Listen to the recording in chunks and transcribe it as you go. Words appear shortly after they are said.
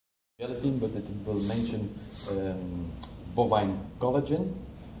Gelatin, but it will mention bovine collagen,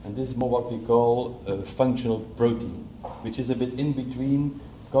 and this is more what we call functional protein, which is a bit in between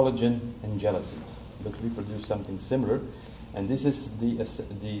collagen and gelatin, but we produce something similar, and this is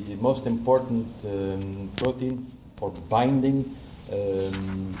the most important protein for binding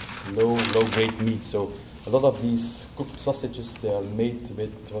low grade meat. So a lot of these cooked sausages, they are made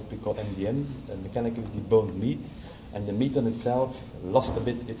with what we call MDM, mechanically deboned meat. And the meat on itself lost a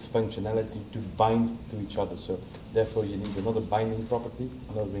bit its functionality to bind to each other. So therefore you need another binding property,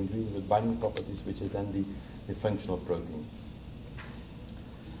 another ingredient with binding properties, which is then the functional protein.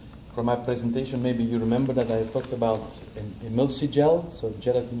 From my presentation, maybe you remember that I talked about emulsigel, so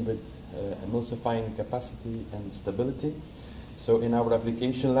gelatin with emulsifying capacity and stability. So in our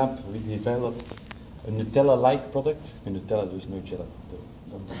application lab, we developed a Nutella-like product. In Nutella there is no gelatin though.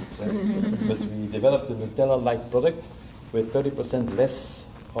 But we developed a Nutella-like product with 30% less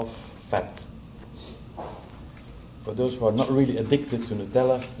of fat. For those who are not really addicted to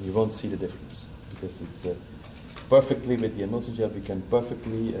Nutella, you won't see the difference, because it's perfectly with the emulsigel, we can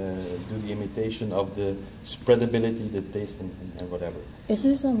perfectly do the imitation of the spreadability, the taste, and whatever. Is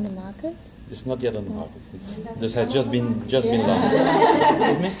this on the market? It's not yet on the market. This has just been launched.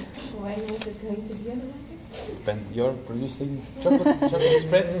 Excuse me? When is it going to be on the market? When you're producing chocolate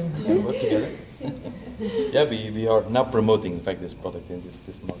spreads, we work together. Yeah, we are now promoting, in fact, this product in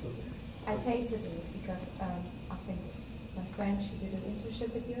this market. I tasted it because I think my friend, she did an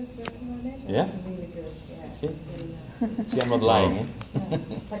internship with yours working on it. And Yeah? It's really good. Yeah, See? it's really nice. See, I'm not lying, eh? Yeah.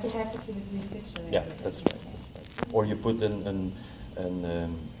 But you have to keep it in the picture. Yeah, that's right. Or you put an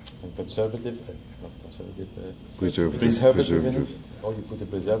conservative, not conservative, preservative in it, or you put a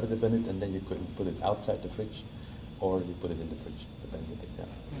preservative in it, and then you could put it outside the fridge, or you put it in the fridge. Depends on the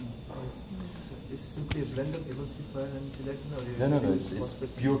time. So is it simply a blend of emulsifier and gelatin, or No. It's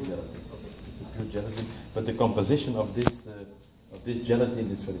pure gelatin. It's a pure gelatin, but the composition of this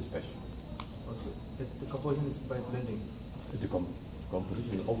gelatin is very special. Also, the composition is by blending. The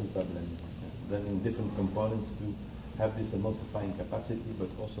composition is always by blending. Yeah. Blending different components to have this emulsifying capacity, but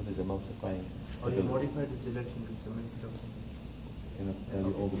also this emulsifying stability. Or you modify the gelatin with cement or something? I cannot tell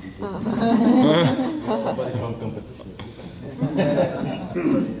you all the details. But it's on competition.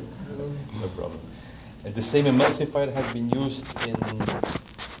 No problem. The same emulsifier has been used in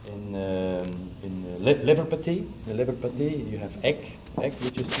liver pâté. In liver pâté, you have egg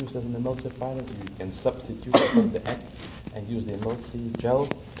which is used as an emulsifier. You can substitute the egg and use the emulsi gel.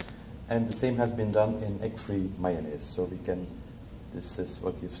 And the same has been done in egg-free mayonnaise. So we can. This is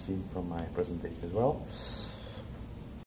what you've seen from my presentation as well.